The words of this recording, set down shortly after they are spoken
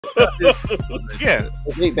Yeah,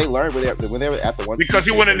 they learned when they were at the One Piece. Because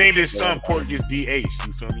he wouldn't have named his son Porky's B.S.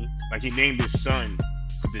 You feel me? Like he named his son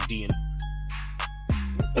the D.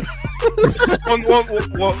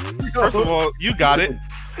 well, first of all, you got it.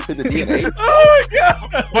 The DNA. Oh my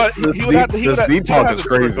god! But he would have to. He would have deep talk to is do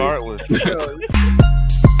crazy. regardless.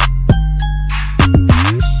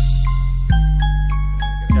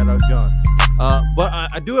 Shout out John. But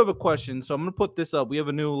I do have a question, so I'm gonna put this up. We have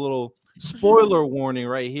a new little spoiler warning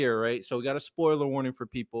right here, right? So we got a spoiler warning for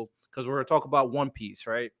people because we're gonna talk about One Piece,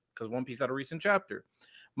 right? Because One Piece had a recent chapter.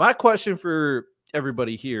 My question for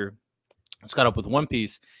everybody here, that's got up with One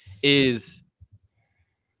Piece, is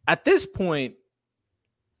at this point,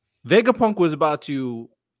 Vegapunk was about to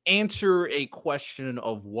answer a question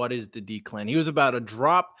of what is the D clan. He was about to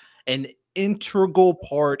drop an integral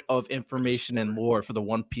part of information and lore for the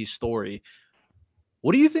One Piece story.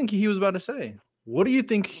 What do you think he was about to say? What do you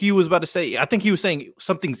think he was about to say? I think he was saying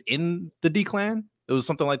something's in the D clan. It was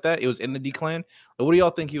something like that. It was in the D clan. What do y'all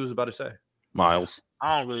think he was about to say? Miles.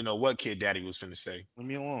 I don't really know what Kid Daddy was finna say. Leave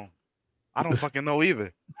me alone. I don't fucking know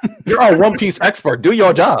either. You're a One Piece expert. Do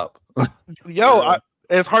your job. Yo,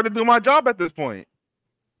 it's hard to do my job at this point.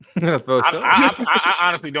 I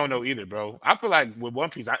honestly don't know either, bro. I feel like with One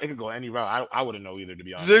Piece, it could go any route. I wouldn't know either, to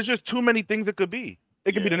be honest. There's just too many things it could be.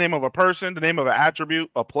 It could be the name of a person, the name of an attribute,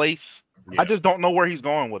 a place. I just don't know where he's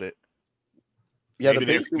going with it. Yeah, maybe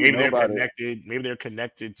they're connected. Maybe they're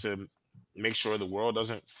connected to make sure the world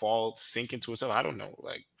doesn't sink into itself. I don't know.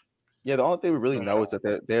 Like, yeah, the only thing we really know is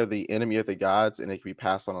that they're the enemy of the gods, and they can be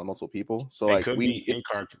passed on multiple people. So they like could be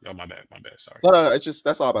incarnate. Oh, my bad. Sorry. No. It's just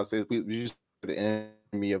that's all I'm about to say. We just the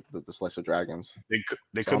enemy of the celestial dragons.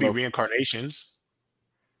 They could be reincarnations.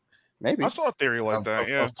 Maybe I saw a theory like that.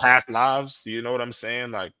 Yeah, of past lives. You know what I'm saying?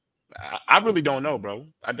 Like, I really don't know, bro.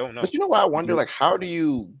 I don't know. But you know what? I wonder, like, how do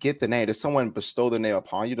you get the name? Does someone bestow the name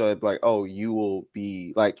upon you to be like, oh, you will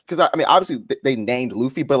be like? Because I mean, obviously they named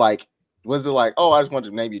Luffy, but like, was it like, oh, I just wanted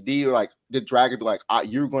to name you D, or like, did Dragon be like,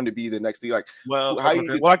 you're going to be the next D? Like, well, how I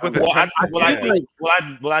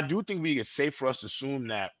do think it's safe for us to assume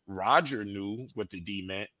that Roger knew what the D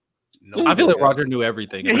meant. No, I feel like Roger knew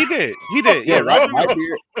everything. Yeah, he did. Yeah,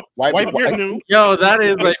 Whitebeard knew. Yo, that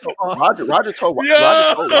is like Roger told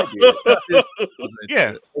Whitebeard.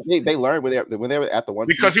 Yeah, they learned when they were at the One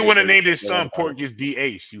Piece. Because he wouldn't have named his son Porky's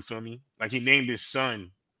B.S. You feel me? Like he named his son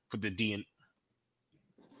with the D in.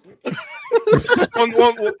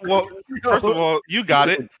 well, first of all, you got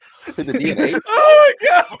it. The DNA. Oh my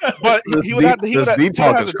god! But he would have to. This deep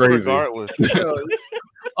talk is crazy. Regardless.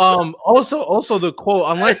 Also the quote,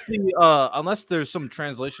 unless there's some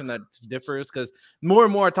translation that differs, because more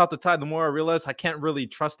and more I talk to Ty, the more I realize I can't really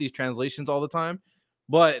trust these translations all the time.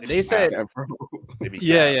 But they said,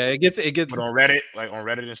 it gets. But on Reddit,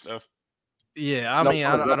 and stuff. Yeah, I mean,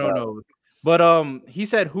 I don't know. But he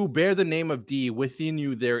said, "Who bear the name of D, within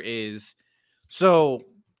you there is." So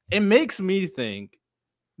it makes me think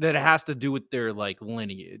that it has to do with their like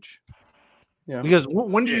lineage. Yeah. Because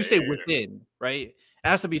when do you say within, right? It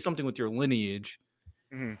has to be something with your lineage.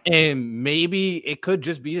 Mm-hmm. And maybe it could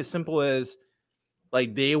just be as simple as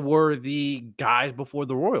like they were the guys before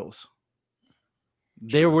the royals.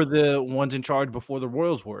 They were the ones in charge before the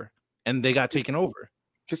royals were, and they got taken over.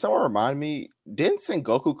 Can someone remind me? Didn't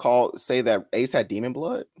Sengoku say that Ace had demon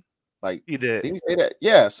blood? Like he did. Didn't he say that?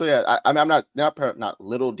 Yeah. So yeah, I mean, I'm not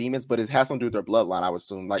little demons, but it has something to do with their bloodline. I would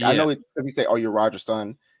assume. Like I know because he say, "Oh, you're Roger's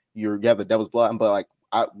son. You have the devil's blood." But like,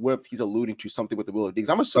 what if he's alluding to something with the will of D?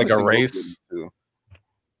 I'm assuming like a race.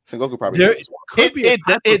 Sengoku probably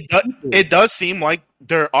it does seem like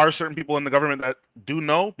there are certain people in the government that do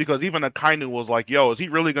know, because even Akainu was like, "Yo, is he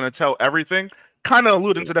really going to tell everything?" Kind of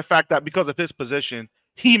alluding to the fact that because of his position,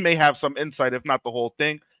 he may have some insight, if not the whole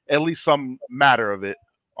thing, at least some matter of it.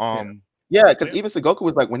 Yeah, because even Sengoku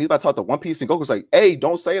was like, when he's about to talk to One Piece, Sengoku was like, "Hey,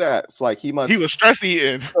 don't say that." So like he was stress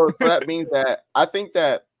eating. So that means that I think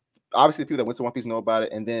that obviously the people that went to One Piece know about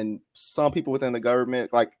it, and then some people within the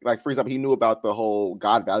government, like for example, he knew about the whole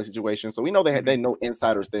God Valley situation, so we know they know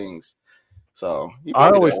insiders things. So I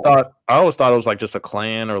always thought it was like just a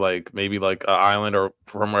clan, or like maybe like an island, or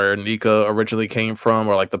from where Nika originally came from,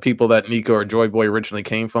 or like the people that Nika or Joy Boy originally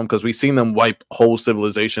came from, because we've seen them wipe whole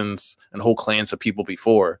civilizations and whole clans of people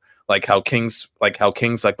before, like how King's like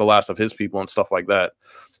the last of his people and stuff like that.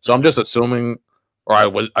 So I'm just assuming, or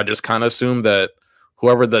I just kind of assumed that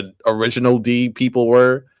whoever the original D people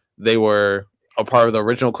were, they were a part of the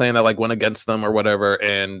original clan that like went against them or whatever,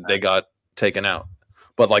 and they got taken out.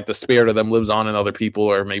 But like the spirit of them lives on in other people,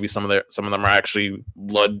 or maybe some of them are actually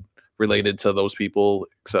blood related to those people,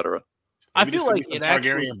 etc. I feel like it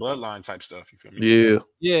Targaryen bloodline type stuff. You feel me?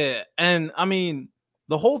 Yeah, and I mean,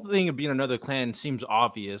 the whole thing of being another clan seems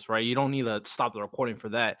obvious, right? You don't need to stop the recording for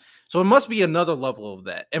that. So it must be another level of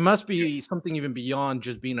that. It must be something even beyond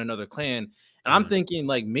just being another clan. And I'm thinking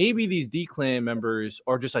like maybe these D clan members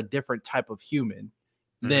are just a different type of human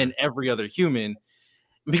than every other human,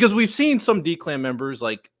 because we've seen some D clan members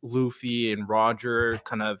like Luffy and Roger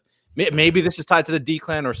kind of. Maybe this is tied to the D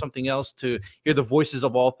clan or something else, to hear the voices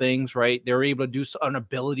of all things, right? They're able to do an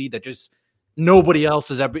ability that just nobody else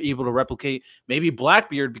is ever able to replicate. Maybe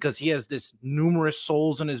Blackbeard, because he has this numerous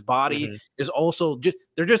souls in his body, is also just,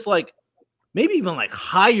 they're just like maybe even like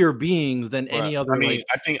higher beings than any other. I mean,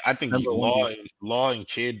 like, I think Law and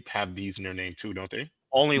Kid have these in their name too, don't they?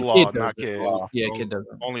 Only Law, Kid not Kid. Yeah, Kid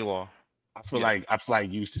doesn't. Only Law. I feel like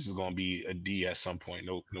Eustace is gonna be a D at some point.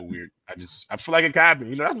 No weird. I feel like it could happen.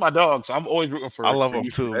 You know, that's my dog, so I'm always rooting for. I love him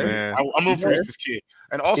Eustace. too, man. I'm rooting for Eustace Kid,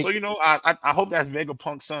 and also, you know, I hope that's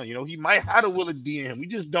Vegapunk's son. You know, he might have a Will D in him. We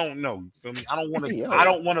just don't know. You feel me? I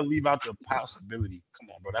don't want to leave out the possibility. Come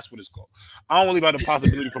on, bro. That's what it's called. I don't want to leave out the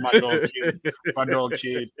possibility for my dog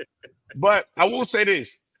Kid. But I will say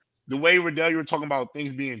this: the way Riddell, you were talking about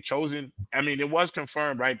things being chosen. I mean, it was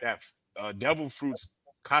confirmed, right, that devil fruits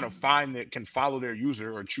kind of can follow their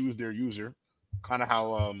user or choose their user, kind of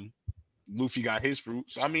how Luffy got his fruit.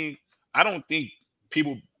 So I mean, I don't think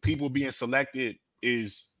people being selected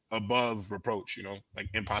is above reproach, you know, like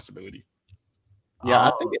impossibility. Yeah,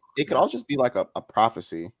 I think it could all just be like a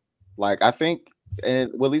prophecy. Like I think,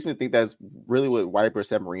 and what leads me to think that's really what Whitebeard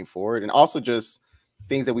said Marine Ford, and also just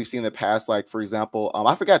things that we've seen in the past. Like for example,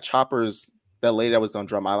 I forgot Chopper's, that lady that was on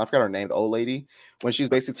Drum Island, I forgot her name, the old lady, when she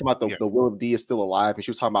was basically talking about the Will of D is still alive, and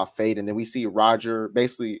she was talking about fate. And then we see Roger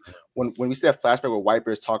basically when we see that flashback where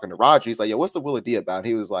Whitebeard's talking to Roger, he's like, "Yo, what's the Will of D about?" And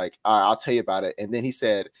he was like, "All right, I'll tell you about it." And then he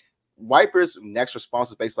said, Whitebeard's next response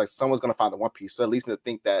is basically like, someone's gonna find the One Piece. So it leads me to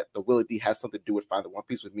think that the Will of D has something to do with finding the One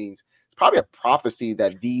Piece, which means it's probably a prophecy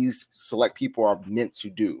that these select people are meant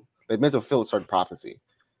to do. They're meant to fulfill a certain prophecy.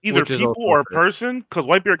 Either people or a person, because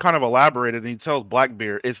Whitebeard kind of elaborated and he tells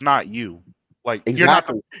Blackbeard, it's not you. Like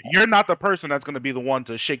exactly. you're not the person that's going to be the one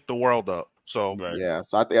to shake the world up. So yeah,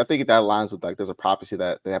 so I think that aligns with like there's a prophecy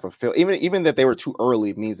that they have fulfilled. Even that they were too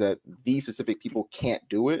early means that these specific people can't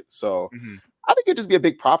do it. So I think it'd just be a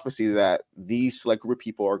big prophecy that these select group of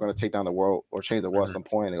people are going to take down the world or change the world at some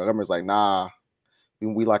point. And the government's like, nah,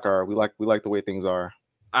 we like the way things are.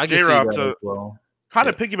 I can see that as well. Kind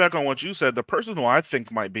of piggyback on what you said. The person who I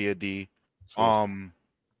think might be a D, Odin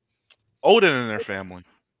and their family.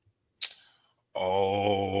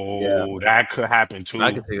 Oh, that could happen too.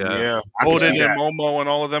 I can see that. Yeah, Odin and Momo and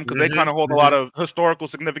all of them, because they kind of hold a lot of historical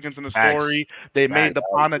significance in the story. They made the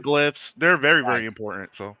poneglyphs. They're very, very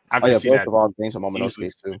important. So I can see both that. of all games from Momono's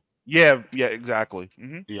case too. Yeah, exactly.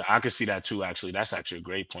 Yeah, I can see that too. Actually, that's actually a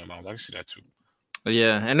great point, Miles. I can see that too.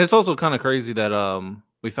 Yeah, and it's also kind of crazy that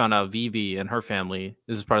we found out Vivi and her family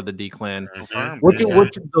is part of the D clan. Which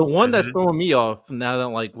the one that's throwing me off now that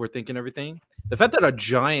like we're thinking everything. The fact that a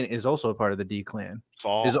giant is also a part of the D clan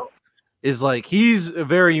is like he's a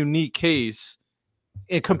very unique case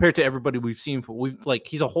compared to everybody we've seen.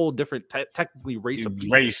 He's a whole different technically race of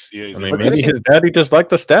people. Yeah. I mean, maybe his daddy just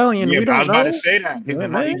liked the stallion. Yeah, we don't I was know. about to say that. He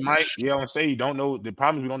might. Yeah, I'm saying you don't know. The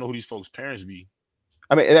problem is we don't know who these folks' parents be.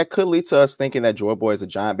 I mean, that could lead to us thinking that Joy Boy is a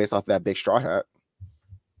giant based off of that big straw hat.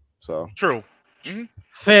 So true.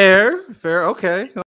 Fair. Okay.